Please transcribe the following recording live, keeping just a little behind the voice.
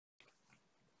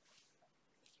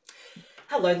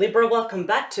Hello Libra, welcome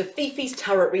back to Fifi's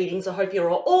Tarot Readings. I hope you're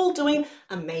all doing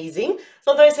amazing.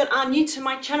 For those that are new to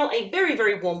my channel, a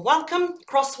very warm welcome.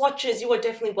 Cross watchers, you are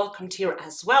definitely welcomed here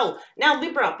as well. Now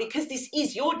Libra, because this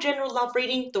is your general love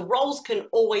reading, the roles can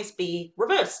always be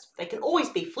reversed. They can always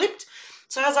be flipped.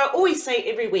 So as I always say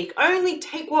every week, only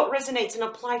take what resonates and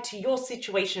apply to your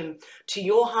situation, to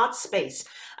your heart space.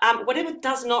 Whatever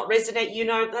does not resonate, you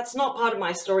know, that's not part of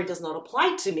my story, does not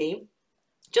apply to me.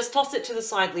 Just toss it to the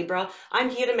side, Libra. I'm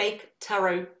here to make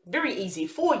tarot very easy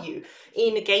for you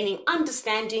in gaining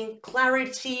understanding,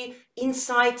 clarity,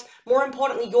 insight, more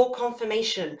importantly, your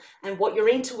confirmation and what your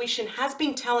intuition has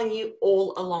been telling you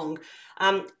all along.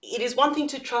 It is one thing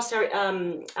to trust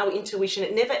our intuition.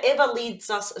 It never ever leads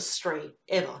us astray,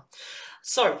 ever.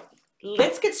 So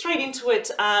let's get straight into it,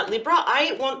 Libra.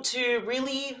 I want to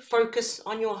really focus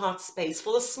on your heart space.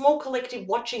 For the small collective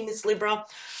watching this, Libra,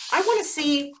 I want to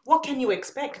see, what can you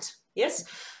expect? Yes?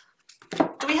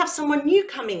 Do we have someone new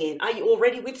coming in? Are you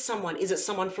already with someone? Is it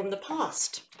someone from the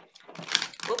past?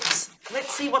 Oops.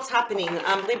 Let's see what's happening.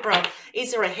 Libra,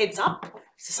 is there a heads up?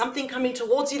 Is there something coming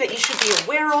towards you that you should be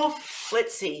aware of?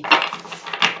 Let's see.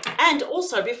 And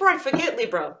also, before I forget,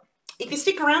 Libra, if you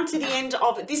stick around to the end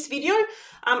of this video,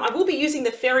 I will be using the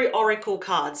Fairy Oracle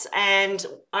cards, and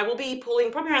I will be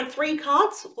pulling probably around 3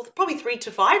 cards, or probably 3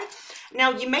 to 5.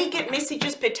 Now, you may get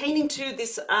messages pertaining to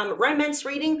this romance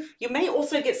reading. You may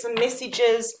also get some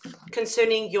messages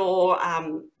concerning your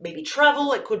maybe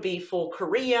travel. It could be for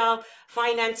career,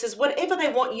 finances, whatever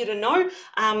they want you to know.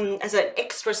 As an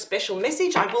extra special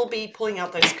message, I will be pulling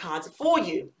out those cards for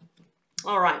you.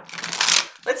 All right,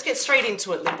 let's get straight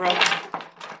into it, Libra.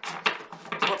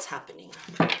 What's happening?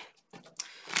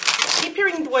 I keep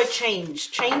hearing the word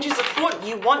change. Change is afoot.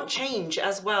 You want change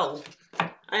as well.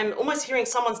 I'm almost hearing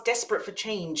someone's desperate for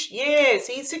change. Yeah,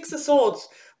 see, 6 of Swords.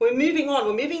 We're moving on.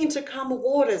 We're moving into calmer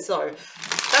waters, though.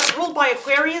 That's ruled by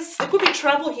Aquarius. There could be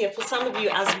travel here for some of you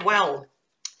as well.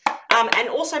 And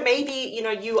also maybe, you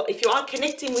know, if you are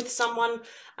connecting with someone,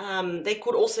 they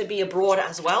could also be abroad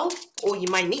as well. Or you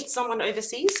might meet someone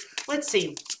overseas. Let's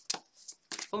see.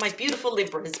 For my beautiful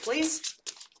Libras, please.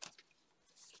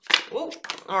 Oh,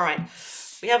 all right.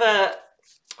 We have a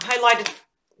highlighted,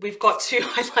 we've got 2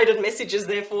 highlighted messages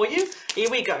there for you. Here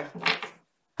we go.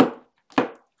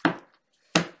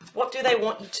 What do they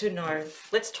want you to know?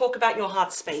 Let's talk about your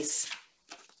heart space.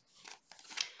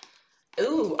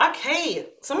 Ooh, okay.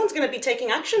 Someone's going to be taking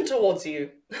action towards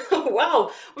you.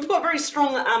 Wow. We've got very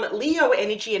strong Leo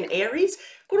energy and Aries.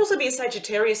 Could also be a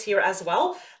Sagittarius here as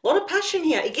well. A lot of passion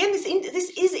here. Again, this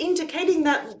is indicating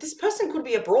that this person could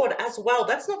be abroad as well.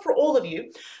 That's not for all of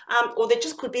you. Or there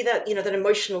just could be that, you know, that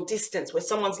emotional distance where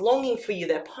someone's longing for you.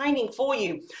 They're pining for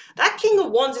you. That King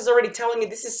of Wands is already telling me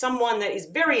this is someone that is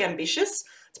very ambitious.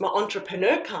 It's my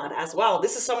entrepreneur card as well.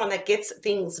 This is someone that gets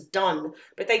things done,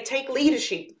 but they take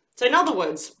leadership. So in other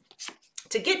words,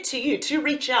 to get to you, to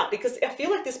reach out, because I feel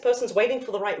like this person's waiting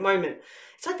for the right moment.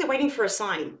 It's like they're waiting for a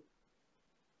sign.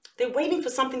 They're waiting for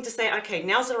something to say, okay,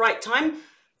 now's the right time.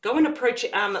 Go and approach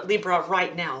Libra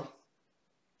right now.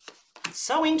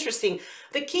 So interesting.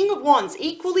 The King of Wands,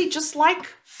 equally just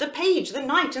like the Page, the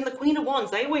Knight, and the Queen of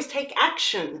Wands, they always take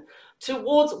action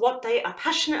towards what they are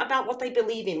passionate about, what they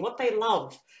believe in, what they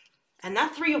love. And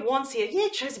that 3 of Wands here, yeah,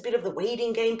 it shows a bit of the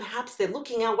waiting game. Perhaps they're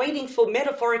looking out, waiting for,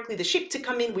 metaphorically, the ship to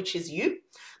come in, which is you.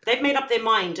 They've made up their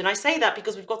mind. And I say that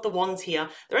because we've got the wands here.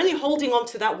 They're only holding on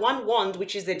to that one wand,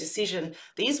 which is their decision.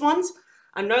 These ones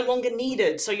are no longer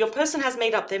needed. So your person has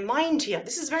made up their mind here.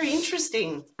 This is very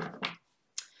interesting.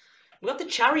 We've got the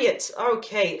Chariot.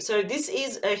 Okay, so this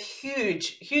is a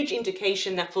huge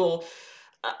indication that for,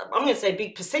 I'm going to say a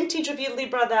big percentage of you,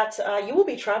 Libra, that you will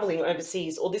be traveling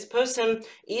overseas, or this person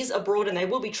is abroad and they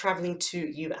will be traveling to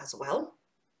you as well.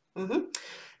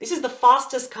 This is the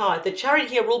fastest card. The Chariot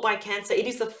here, ruled by Cancer. It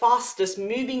is the fastest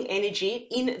moving energy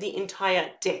in the entire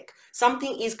deck.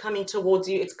 Something is coming towards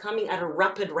you. It's coming at a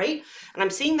rapid rate. And I'm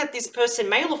seeing that this person,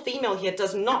 male or female here,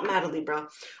 does not matter, Libra.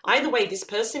 Either way, this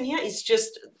person here is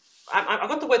just, I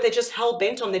got the word, they're just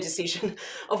hell-bent on their decision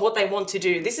of what they want to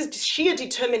do. This is sheer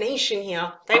determination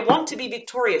here. They want to be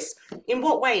victorious. In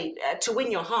what way? To win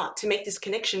your heart, to make this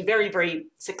connection very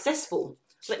successful.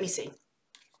 Let me see.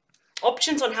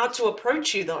 Options on how to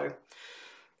approach you, though.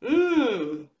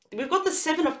 We've got the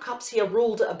 7 of Cups here,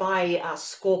 ruled by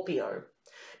Scorpio.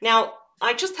 Now,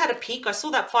 I just had a peek. I saw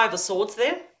that 5 of Swords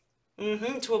there.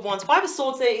 2 of Wands. 5 of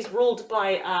Swords there is ruled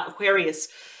by Aquarius.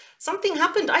 Something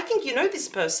happened. I think you know this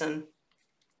person.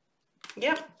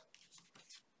 Yeah.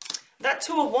 That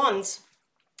 2 of Wands,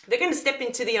 they're going to step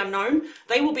into the unknown.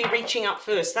 They will be reaching out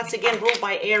first. That's again ruled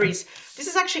by Aries. This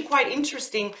is actually quite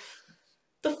interesting.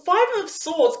 The Five of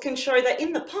Swords can show that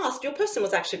in the past, your person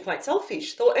was actually quite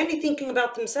selfish. They were only thinking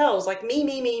about themselves, like me,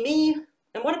 me, me, me.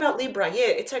 And what about Libra? Yeah,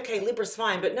 it's okay, Libra's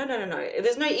fine, but no, no, no, no.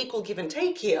 There's no equal give and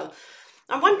take here.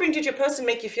 I'm wondering, did your person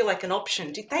make you feel like an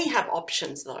option? Did they have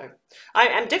options though? I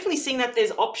am definitely seeing that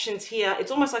there's options here.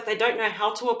 It's almost like they don't know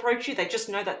how to approach you. They just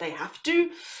know that they have to.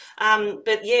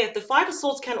 But yeah, the Five of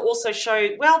Swords can also show,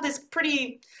 well, there's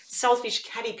pretty selfish,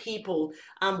 catty people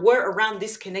were around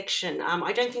this connection.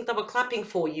 I don't think they were clapping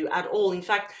for you at all. In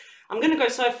fact, I'm going to go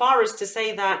so far as to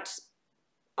say that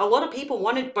a lot of people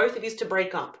wanted both of you to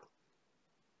break up.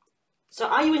 So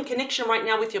are you in connection right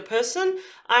now with your person?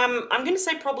 I'm going to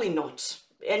say probably not.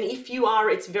 And if you are,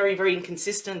 it's very, very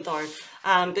inconsistent though.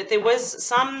 But there was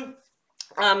some,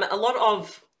 a lot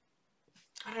of,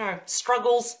 I don't know,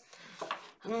 struggles.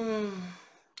 I'm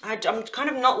kind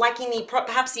of not liking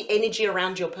perhaps the energy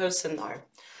around your person though.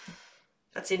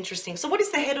 That's interesting. So what is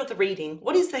the head of the reading?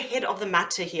 What is the head of the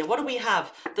matter here? What do we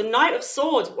have? The Knight of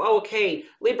Swords. Oh, okay,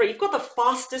 Libra, you've got the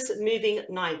fastest moving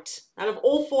knight. Out of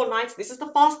all 4 knights, this is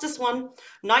the fastest one.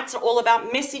 Knights are all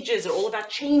about messages, they're all about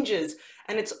changes.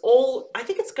 And it's all, I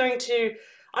think it's going to,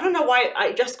 I don't know why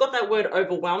I just got that word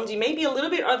overwhelmed. You may be a little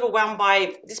bit overwhelmed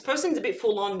by, this person's a bit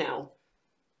full on now.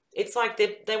 It's like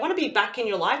they want to be back in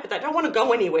your life, but they don't want to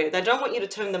go anywhere. They don't want you to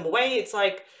turn them away. It's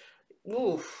like,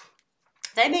 oof.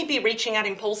 They may be reaching out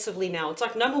impulsively now. It's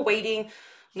like no more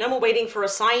waiting for a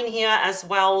sign here as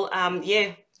well.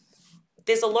 Yeah,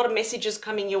 there's a lot of messages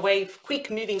coming your way, quick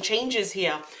moving changes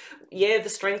here. Yeah, the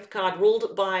Strength card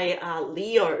ruled by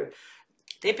Leo.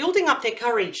 They're building up their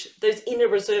courage, those inner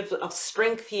reserve of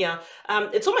strength here.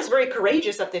 It's almost very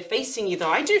courageous that they're facing you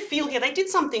though. I do feel here they did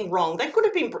something wrong. They could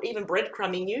have been even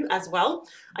breadcrumbing you as well.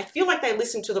 I feel like they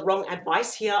listened to the wrong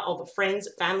advice here of friends,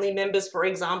 family members, for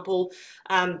example.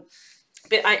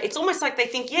 But it's almost like they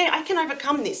think, yeah, I can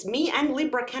overcome this. Me and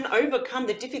Libra can overcome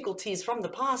the difficulties from the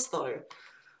past, though.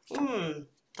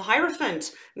 The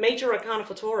Hierophant, Major Arcana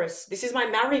for Taurus. This is my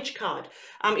marriage card.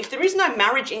 If there is no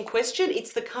marriage in question,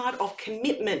 it's the card of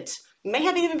commitment. You may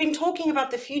have even been talking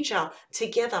about the future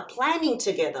together, planning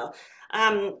together.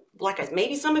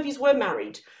 Maybe some of you were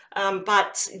married,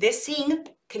 but they're seeing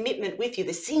commitment with you.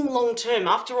 They're seeing long term.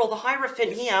 After all, the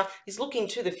Hierophant here is looking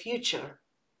to the future.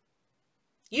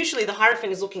 Usually the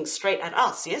Hierophant is looking straight at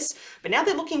us, yes? But now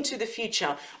they're looking to the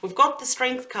future. We've got the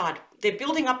Strength card. They're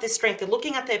building up their strength. They're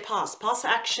looking at their past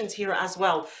actions here as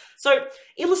well. So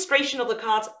illustration of the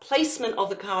cards, placement of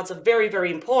the cards are very,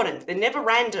 very important. They're never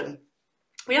random.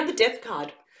 We have the Death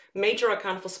card, Major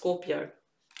Arcana for Scorpio.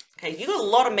 Okay, you've got a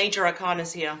lot of Major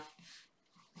Arcanas here.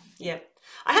 Yeah.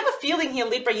 I have a feeling here,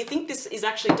 Libra, you think this is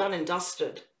actually done and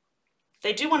dusted.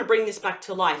 They do want to bring this back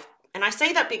to life. And I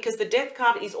say that because the Death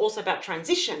card is also about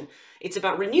transition. It's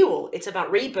about renewal. It's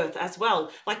about rebirth as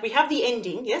well. Like we have the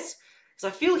ending, yes? So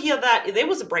I feel here that there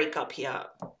was a breakup here.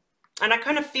 And I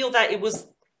kind of feel that it was,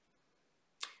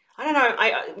 I don't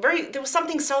know, there was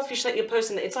something selfish that your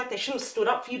person, it's like they shouldn't have stood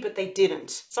up for you, but they didn't.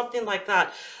 Something like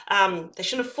that. They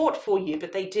shouldn't have fought for you,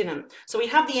 but they didn't. So we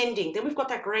have the ending. Then we've got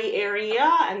that gray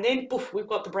area, and then poof, we've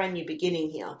got the brand new beginning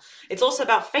here. It's also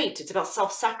about fate. It's about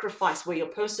self-sacrifice, where your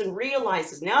person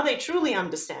realizes now they truly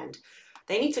understand.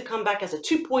 They need to come back as a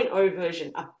 2.0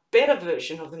 version, a better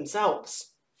version of themselves.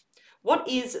 What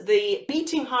is the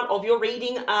beating heart of your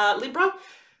reading, Libra?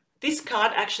 This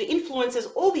card actually influences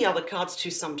all the other cards to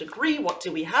some degree. What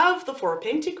do we have? The Four of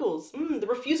Pentacles. The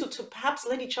refusal to perhaps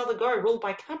let each other go, ruled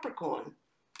by Capricorn.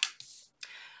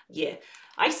 Yeah.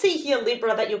 I see here,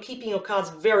 Libra, that you're keeping your cards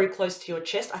very close to your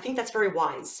chest. I think that's very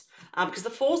wise. Because the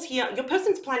Fours here, your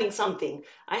person's planning something.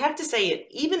 I have to say it.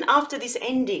 Even after this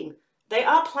ending, they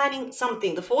are planning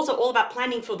something. The Fours are all about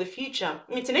planning for the future.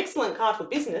 It's an excellent card for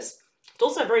business. It's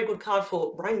also a very good card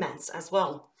for romance as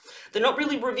well. They're not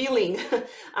really revealing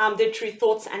their true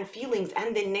thoughts and feelings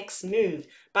and their next move.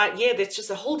 But yeah, there's just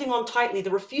a holding on tightly,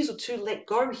 the refusal to let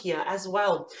go here as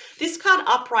well. This card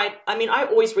upright, I mean, I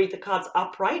always read the cards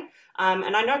upright.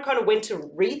 And I know kind of when to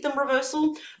read them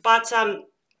reversal. But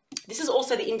this is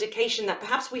also the indication that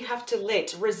perhaps we have to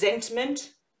let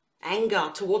resentment,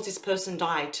 anger towards this person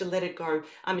die, to let it go.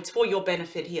 It's for your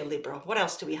benefit here, Libra. What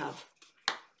else do we have?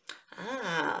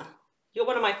 You're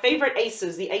one of my favorite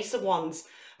aces, the Ace of Wands.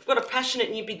 We've got a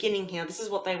passionate new beginning here. This is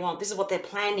what they want. This is what they're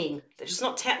planning. They're just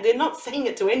not, they're not saying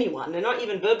it to anyone. They're not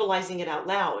even verbalizing it out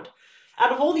loud.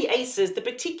 Out of all the aces,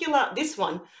 this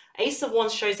one, Ace of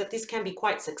Wands, shows that this can be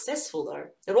quite successful though.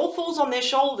 It all falls on their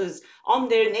shoulders, on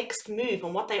their next move,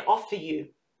 on what they offer you.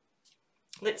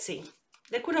 Let's see.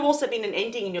 There could have also been an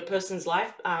ending in your person's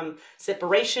life,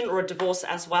 separation or a divorce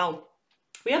as well.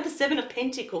 We have the Seven of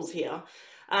Pentacles here,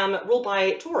 ruled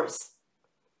by Taurus.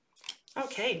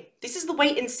 Okay, this is the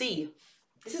wait and see.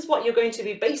 This is what you're going to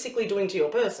be basically doing to your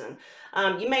person.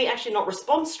 You may actually not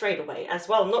respond straight away as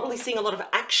well. I'm not really seeing a lot of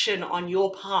action on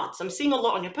your parts. I'm seeing a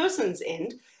lot on your person's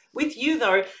end. With you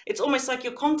though, it's almost like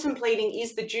you're contemplating,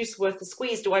 is the juice worth the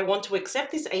squeeze? Do I want to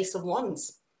accept this Ace of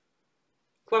Wands?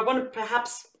 Do I want to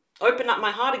perhaps open up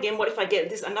my heart again? What if I get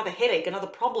this another headache, another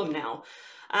problem now?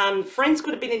 Friends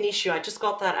could have been an issue. I just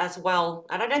got that as well.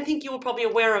 And I don't think you were probably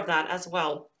aware of that as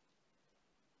well.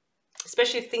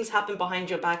 Especially if things happen behind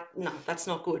your back. No, that's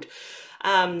not good.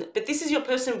 But this is your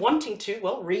person wanting to,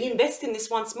 well, reinvest in this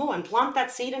once more and plant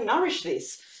that seed and nourish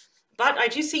this. But I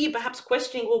do see you perhaps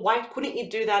questioning, well, why couldn't you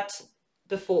do that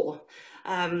before?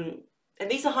 And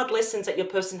these are hard lessons that your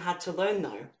person had to learn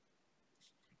though.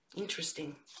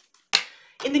 Interesting.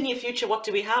 In the near future, what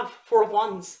do we have? Four of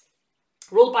Wands.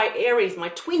 Ruled by Aries, my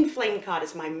twin flame card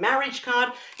is my marriage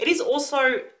card. It is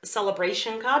also a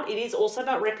celebration card. It is also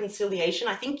about reconciliation.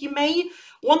 I think you may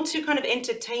want to kind of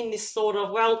entertain this sort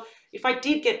of, well, if I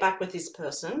did get back with this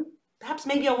person, perhaps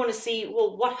maybe I want to see,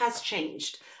 well, what has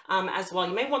changed as well.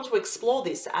 You may want to explore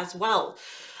this as well.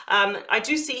 I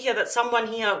do see here that someone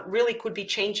here really could be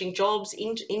changing jobs,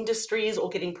 industries, or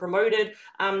getting promoted,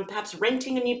 perhaps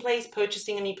renting a new place,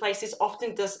 purchasing a new place. This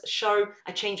often does show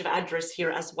a change of address here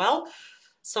as well.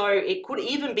 So it could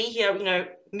even be here, you know,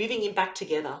 moving in back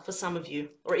together for some of you,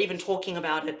 or even talking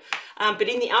about it. But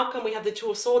in the outcome, we have the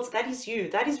Two of Swords. That is you.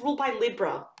 That is ruled by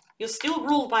Libra. You're still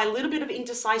ruled by a little bit of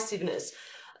indecisiveness.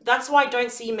 That's why I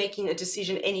don't see you making a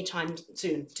decision anytime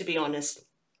soon, to be honest.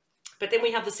 But then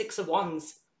we have the Six of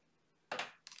Wands.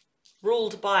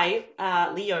 Ruled by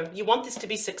Leo. You want this to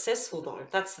be successful though.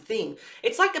 That's the thing.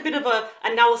 It's like a bit of a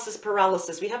analysis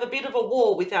paralysis. We have a bit of a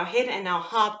war with our head and our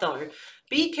heart though.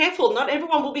 Be careful. Not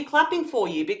everyone will be clapping for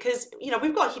you because, you know,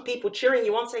 we've got people cheering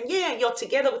you on saying, yeah, you're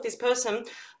together with this person.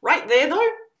 Right there though,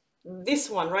 this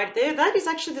one right there, that is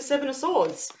actually the Seven of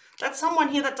Swords. That's someone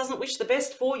here that doesn't wish the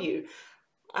best for you.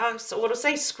 So what I'll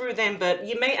say, screw them, but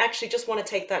you may actually just want to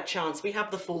take that chance. We have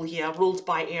the Fool here, ruled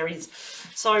by Aries.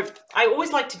 So I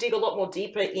always like to dig a lot more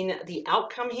deeper in the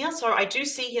outcome here. So I do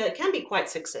see here it can be quite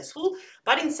successful,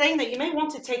 but in saying that, you may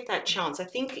want to take that chance. I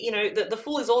think, you know, the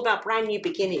Fool is all about brand new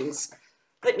beginnings.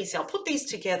 Let me see, I'll put these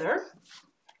together.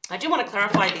 I do want to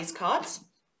clarify these cards.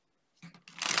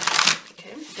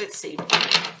 Okay, let's see.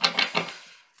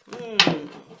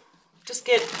 Just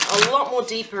get a lot more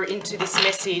deeper into this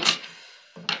message.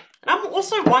 And I'm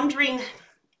also wondering,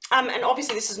 and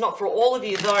obviously this is not for all of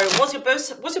you though, was your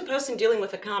person dealing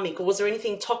with a karmic, or was there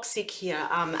anything toxic here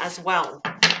as well?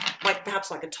 Like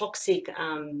perhaps like a toxic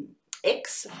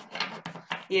ex?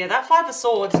 Yeah, that Five of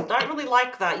Swords, don't really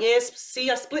like that. Yes,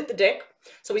 see, I split the deck.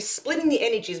 So we're splitting the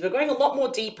energies. We're going a lot more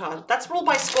deeper. That's ruled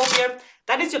by Scorpio.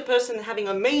 That is your person having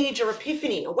a major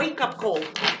epiphany, a wake-up call.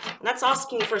 And that's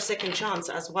asking for a second chance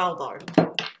as well though.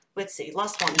 Let's see,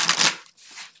 last one.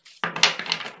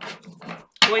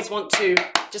 Always want to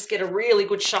just get a really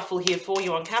good shuffle here for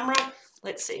you on camera.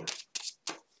 Let's see.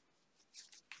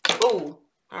 Oh,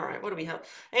 all right, what do we have?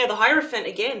 Yeah, the Hierophant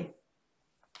again.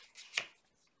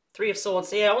 Three of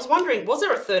Swords. Yeah, I was wondering, was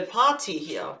there a third party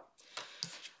here?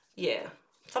 Yeah,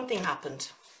 something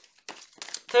happened.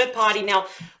 Third party. Now,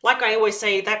 like I always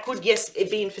say, that could, yes,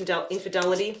 it be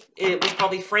infidelity. It was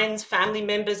probably friends, family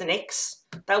members, an ex.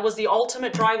 That was the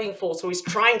ultimate driving force, or he's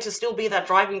trying to still be that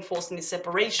driving force in this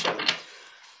separation.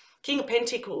 King of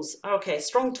Pentacles. Okay,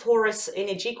 strong Taurus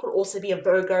energy, could also be a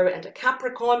Virgo and a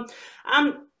Capricorn.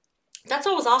 That's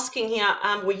what I was asking here.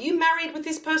 Were you married with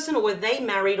this person, or were they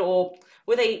married, or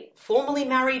were they formally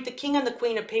married? The King and the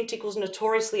Queen of Pentacles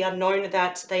notoriously are known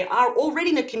that they are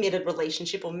already in a committed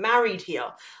relationship or married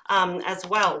here as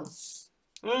well.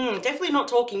 Definitely not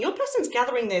talking. Your person's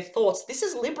gathering their thoughts. This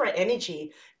is Libra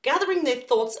energy, gathering their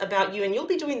thoughts about you, and you'll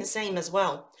be doing the same as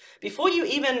well. Before you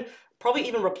probably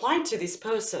even replied to this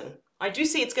person, I do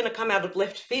see it's going to come out of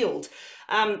left field.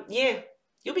 Yeah,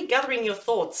 you'll be gathering your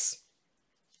thoughts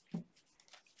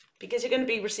because you're going to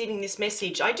be receiving this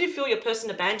message. I do feel your person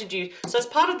abandoned you. So as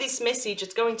part of this message,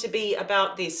 it's going to be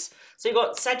about this. So you've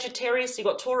got Sagittarius, you've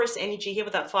got Taurus energy here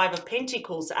with that Five of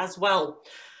Pentacles as well.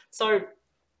 So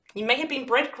you may have been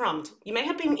breadcrumbed. You may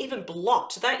have been even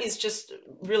blocked. That is just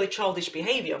really childish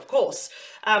behavior, of course.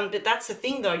 But that's the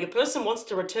thing, though. Your person wants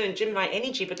to return Gemini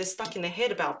energy, but they're stuck in their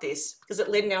head about this because it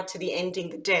led now to the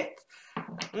ending, the death.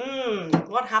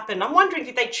 What happened? I'm wondering,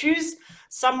 did they choose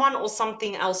someone or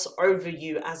something else over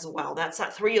you as well? That's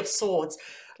that Three of Swords.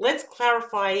 Let's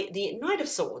clarify the Knight of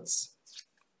Swords.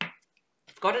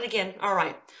 I've got it again. All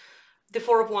right. The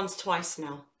Four of Wands twice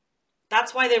now.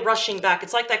 That's why they're rushing back.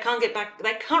 It's like they can't get back.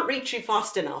 They can't reach you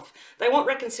fast enough. They want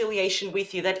reconciliation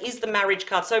with you. That is the marriage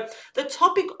card. So the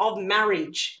topic of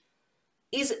marriage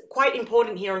is quite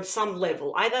important here on some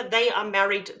level. Either they are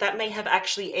married, that may have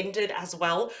actually ended as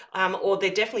well, or they're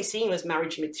definitely seeing you as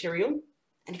marriage material.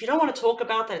 And if you don't want to talk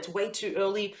about that, it's way too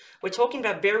early. We're talking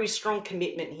about very strong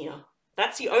commitment here.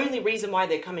 That's the only reason why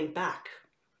they're coming back.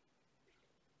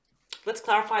 Let's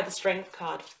clarify the Strength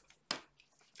card.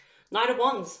 Knight of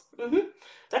Wands.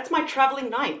 That's my traveling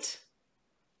knight.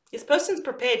 This person's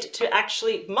prepared to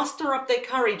actually muster up their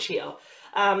courage here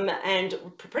and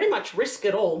pretty much risk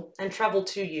it all and travel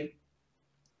to you.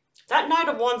 That Knight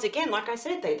of Wands, again, like I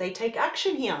said, they take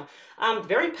action here.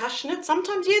 Very passionate.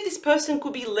 Sometimes, yeah, this person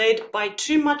could be led by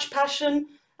too much passion.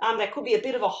 They could be a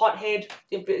bit of a hothead,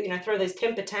 you know, throw those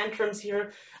temper tantrums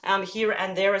here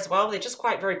and there as well. They're just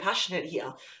quite very passionate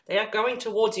here. They are going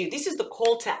towards you. This is the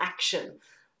call to action.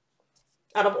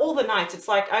 Out of all the nights, it's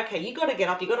like, okay, you got to get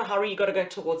up, you got to hurry, you got to go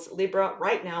towards Libra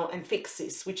right now and fix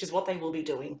this, which is what they will be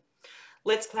doing.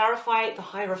 Let's clarify the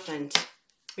Hierophant.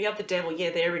 We have the Devil. Yeah,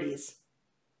 there it is.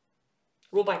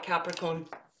 Ruled by Capricorn.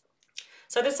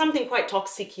 So there's something quite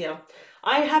toxic here.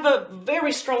 I have a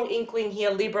very strong inkling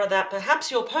here, Libra, that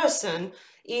perhaps your person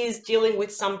is dealing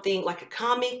with something like a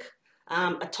karmic,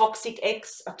 a toxic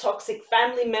ex, a toxic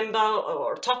family member,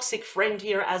 or a toxic friend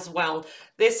here as well.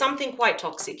 There's something quite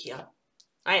toxic here.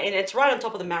 And it's right on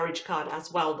top of the marriage card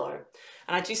as well, though.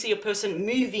 And I do see a person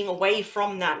moving away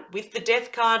from that with the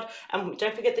Death card. And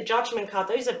don't forget the Judgment card.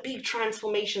 Those are big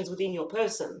transformations within your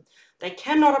person. They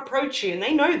cannot approach you, and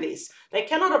they know this. They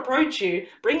cannot approach you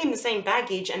bringing the same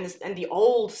baggage and the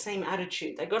old same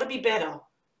attitude. They got to be better.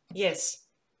 Yes.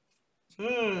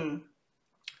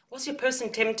 Was your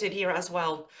person tempted here as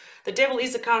well? The Devil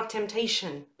is a card of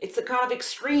temptation. It's a card of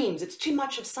extremes. It's too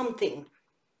much of something.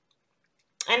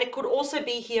 And it could also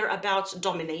be here about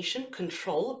domination,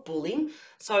 control, bullying.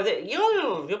 So that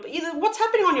either what's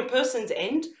happening on your person's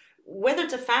end, whether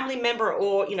it's a family member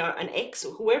or, you know, an ex,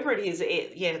 or whoever it is,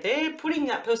 yeah, they're putting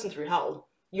that person through hell,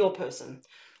 your person.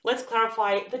 Let's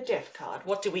clarify the Death card.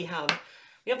 What do we have?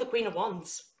 We have the Queen of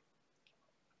Wands.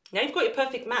 Now you've got your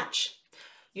perfect match.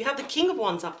 You have the King of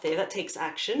Wands up there that takes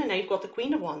action, and now you've got the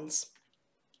Queen of Wands.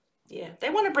 Yeah,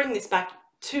 they want to bring this back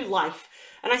to life.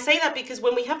 And I say that because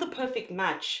when we have the perfect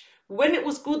match, when it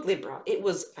was good, Libra, it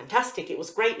was fantastic. It was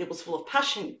great. It was full of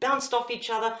passion. You bounced off each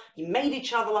other. You made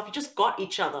each other laugh. You just got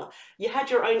each other. You had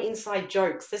your own inside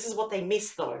jokes. This is what they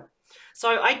miss, though.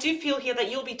 So I do feel here that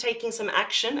you'll be taking some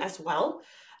action as well.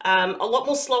 A lot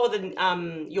more slower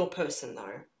than your person,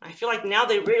 though. I feel like now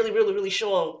they're really, really, really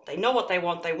sure. They know what they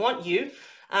want. They want you.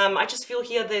 I just feel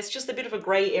here there's just a bit of a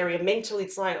grey area. Mentally,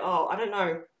 it's like, oh, I don't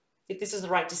know if this is the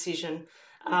right decision.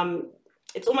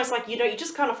 It's almost like, you know, you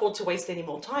just can't afford to waste any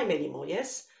more time anymore,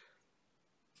 yes?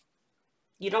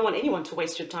 You don't want anyone to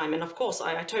waste your time. And of course,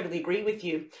 I totally agree with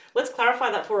you. Let's clarify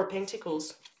that Four of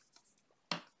Pentacles.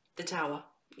 The Tower,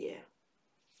 yeah.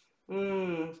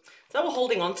 So we're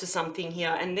holding on to something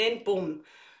here. And then, boom.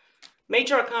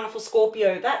 Major Arcana for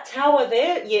Scorpio. That Tower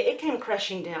there, yeah, it came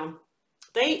crashing down.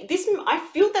 I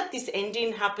feel that this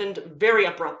ending happened very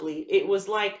abruptly. It was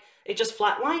like, it just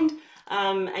flatlined.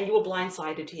 And you were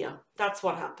blindsided here. That's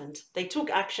what happened. They took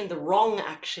action, the wrong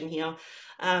action here.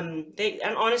 And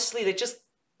honestly,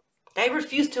 they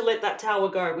refused to let that tower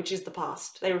go, which is the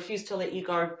past. They refused to let you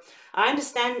go. I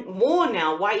understand more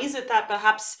now. Why is it that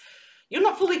perhaps you're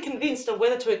not fully convinced of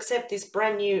whether to accept this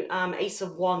brand new Ace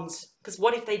of Wands? Because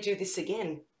what if they do this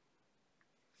again?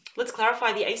 Let's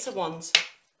clarify the Ace of Wands.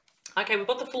 Okay, we've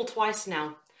got the Fool twice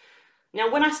now. Now,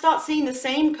 when I start seeing the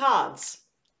same cards,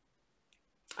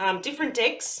 different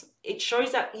decks, it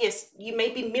shows that, yes, you may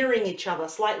be mirroring each other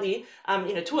slightly,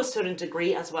 you know, to a certain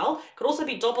degree as well. Could also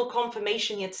be double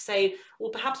confirmation here to say,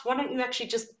 well, perhaps why don't you actually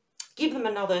just give them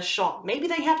another shot? Maybe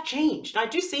they have changed. I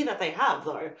do see that they have,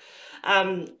 though.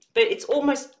 But it's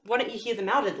almost, why don't you hear them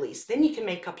out at least? Then you can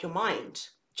make up your mind.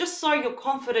 Just so you're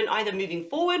confident either moving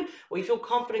forward or you feel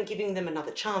confident giving them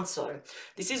another chance. So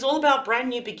this is all about brand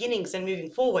new beginnings and moving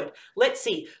forward. Let's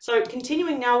see. So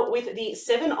continuing now with the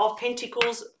Seven of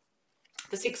Pentacles,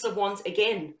 the Six of Wands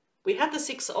again. We had the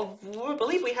Six of, I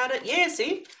believe we had it. Yeah,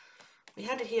 see? We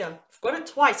had it here. We've got it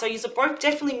twice. So you're both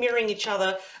definitely mirroring each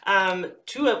other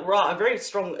to a very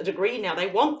strong degree now. They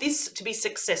want this to be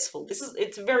successful.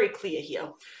 It's very clear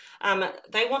here.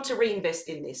 They want to reinvest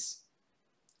in this.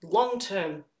 Long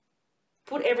term,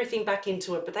 put everything back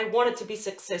into it, but they want it to be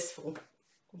successful.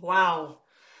 Wow,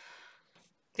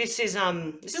 this is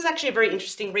actually a very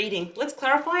interesting reading. Let's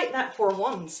clarify that Four of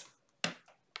Wands.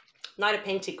 Knight of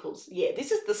Pentacles. Yeah,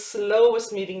 this is the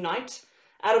slowest moving knight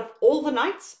Out of all the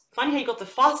Knights, funny how you got the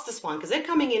fastest one, because they're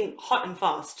coming in hot and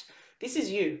fast. This is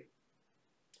you.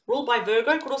 Ruled by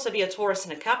Virgo, could also be a Taurus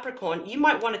and a Capricorn. You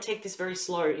might want to take this very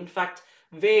slow. In fact,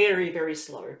 very, very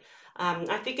slow.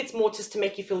 I think it's more just to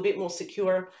make you feel a bit more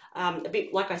secure, a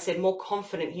bit, like I said, more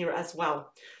confident here as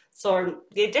well. So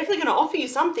they're definitely going to offer you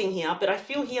something here, but I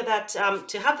feel here that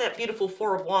to have that beautiful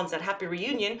Four of Wands, that happy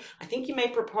reunion, I think you may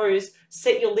propose,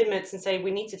 set your limits and say,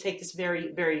 we need to take this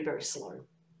very, very, very slow.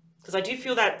 Because I do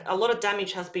feel that a lot of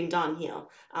damage has been done here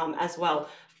as well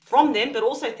from them, but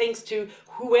also thanks to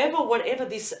whoever, whatever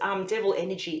this devil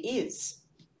energy is.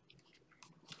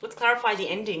 Let's clarify the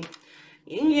ending.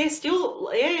 Yeah,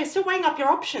 still weighing up your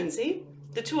options, see?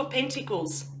 The Two of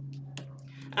Pentacles,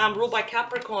 ruled by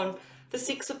Capricorn. The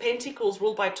Six of Pentacles,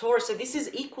 ruled by Taurus. So this is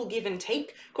equal give and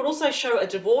take. Could also show a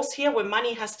divorce here where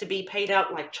money has to be paid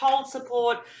out, like child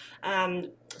support,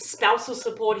 spousal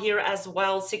support here as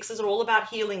well. Sixes are all about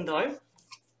healing though.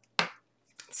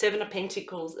 Seven of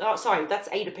Pentacles. Oh, sorry, that's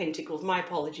Eight of Pentacles. My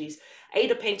apologies.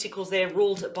 Eight of Pentacles there,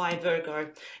 ruled by Virgo.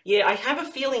 Yeah, I have a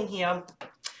feeling here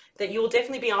that you'll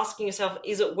definitely be asking yourself,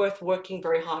 is it worth working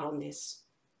very hard on this?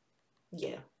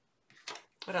 Yeah.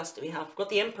 What else do we have? We've got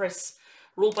the Empress,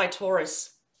 ruled by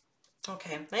Taurus.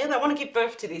 Okay, I want to give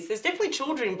birth to this. There's definitely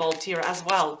children involved here as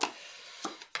well.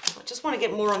 I just want to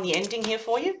get more on the ending here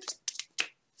for you.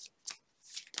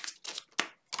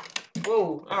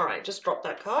 Whoa, all right, just drop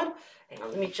that card. Hang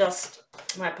on, let me just,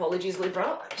 my apologies,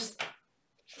 Libra.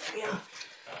 Yeah,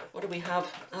 what do we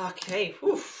have? Okay,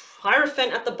 oof.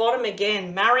 Hierophant at the bottom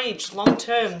again. Marriage, long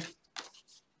term.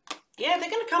 Yeah, they're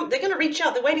going to come, they're going to reach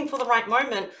out. They're waiting for the right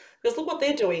moment, because look what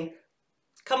they're doing.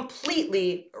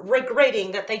 Completely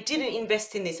regretting that they didn't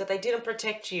invest in this, that they didn't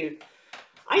protect you.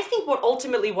 I think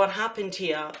what happened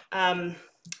here, and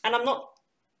I'm not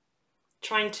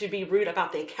trying to be rude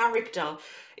about their character,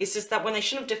 it's just that when they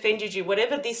shouldn't have defended you,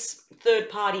 whatever this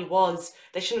third party was,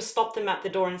 they shouldn't have stopped them at the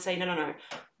door and say, no, no, no.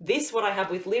 This, what I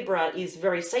have with Libra, is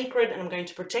very sacred and I'm going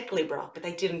to protect Libra, but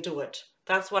they didn't do it.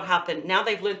 That's what happened. Now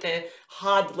they've learned their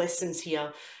hard lessons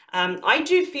here. I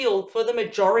do feel for the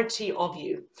majority of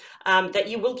you that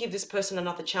you will give this person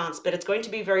another chance, but it's going to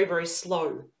be very, very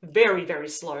slow. Very, very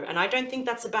slow. And I don't think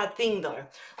that's a bad thing though.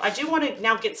 I do want to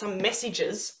now get some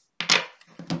messages.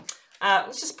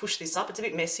 Let's just push this up. It's a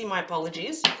bit messy. My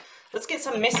apologies. Let's get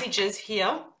some messages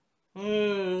here.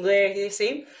 There, you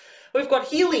see? We've got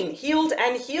healing, healed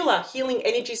and healer. Healing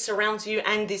energy surrounds you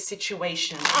and this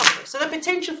situation. Okay, so the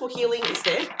potential for healing is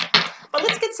there. But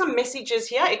let's get some messages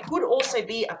here. It could also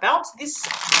be about this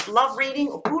love reading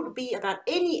or could be about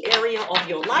any area of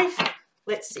your life.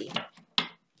 Let's see.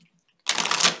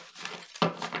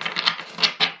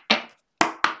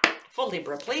 For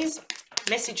Libra, please.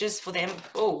 Messages for them.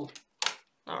 Oh,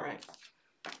 all right.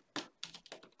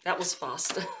 That was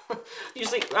fast.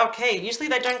 Usually, okay, usually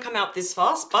they don't come out this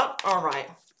fast, but all right.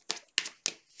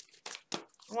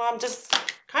 Well, I'm just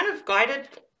kind of guided.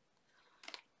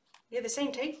 Yeah, the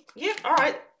same take. Yeah, all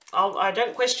right. I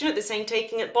don't question it. The same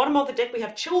taking it. Bottom of the deck, we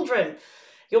have children.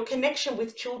 Your connection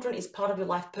with children is part of your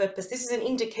life purpose. This is an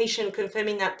indication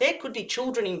confirming that there could be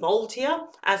children involved here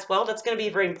as well. That's going to be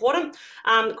very important.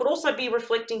 It could also be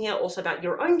reflecting here also about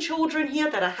your own children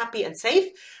here that are happy and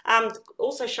safe.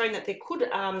 Also showing that there could,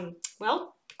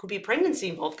 well, could be pregnancy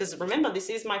involved, because remember, this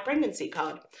is my pregnancy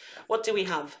card. What do we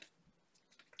have?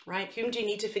 Right? Whom do you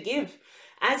need to forgive?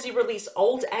 As you release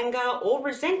old anger or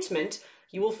resentment,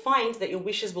 you will find that your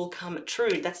wishes will come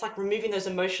true. That's like removing those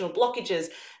emotional blockages.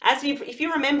 If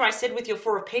you remember, I said with your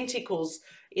Four of Pentacles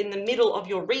in the middle of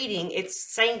your reading, it's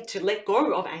saying to let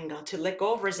go of anger, to let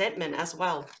go of resentment as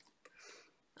well.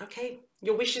 Okay,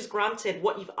 your wish is granted.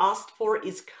 What you've asked for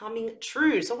is coming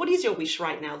true. So what is your wish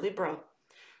right now, Libra?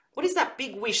 What is that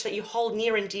big wish that you hold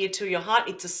near and dear to your heart?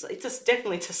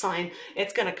 Definitely a sign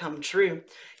it's going to come true.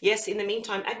 Yes, in the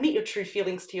meantime, admit your true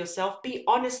feelings to yourself. Be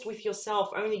honest with yourself.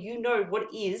 Only you know what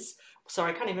it is.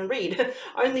 Sorry, I can't even read.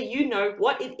 Only you know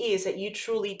what it is that you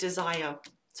truly desire.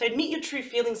 So admit your true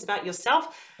feelings about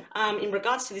yourself in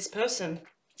regards to this person.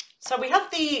 So we have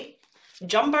the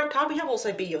Jumbo card. We have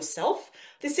also be yourself.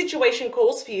 This situation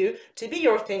calls for you to be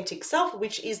your authentic self,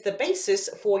 which is the basis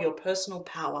for your personal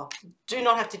power. Do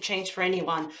not have to change for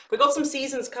anyone. We've got some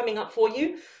seasons coming up for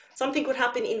you. Something could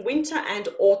happen in winter and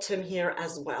autumn here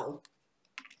as well.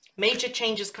 Major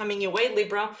changes coming your way,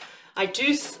 Libra.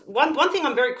 One thing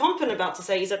I'm very confident about to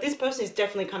say is that this person is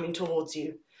definitely coming towards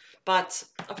you. But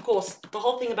of course, the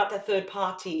whole thing about that third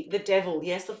party, the devil,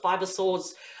 yes, the Five of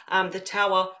Swords, the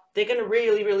Tower, they're going to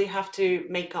really, really have to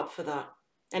make up for that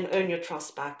and earn your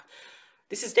trust back.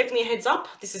 This is definitely a heads up.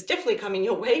 This is definitely coming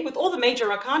your way with all the major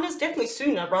arcanas, definitely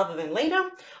sooner rather than later.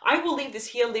 I will leave this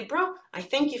here, Libra. I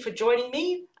thank you for joining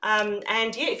me.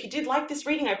 And yeah, if you did like this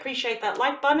reading, I appreciate that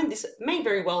like button. This may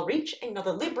very well reach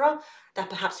another Libra that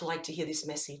perhaps would like to hear this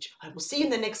message. I will see you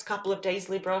in the next couple of days,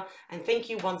 Libra, and thank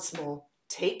you once more.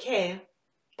 Take care.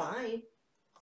 Bye.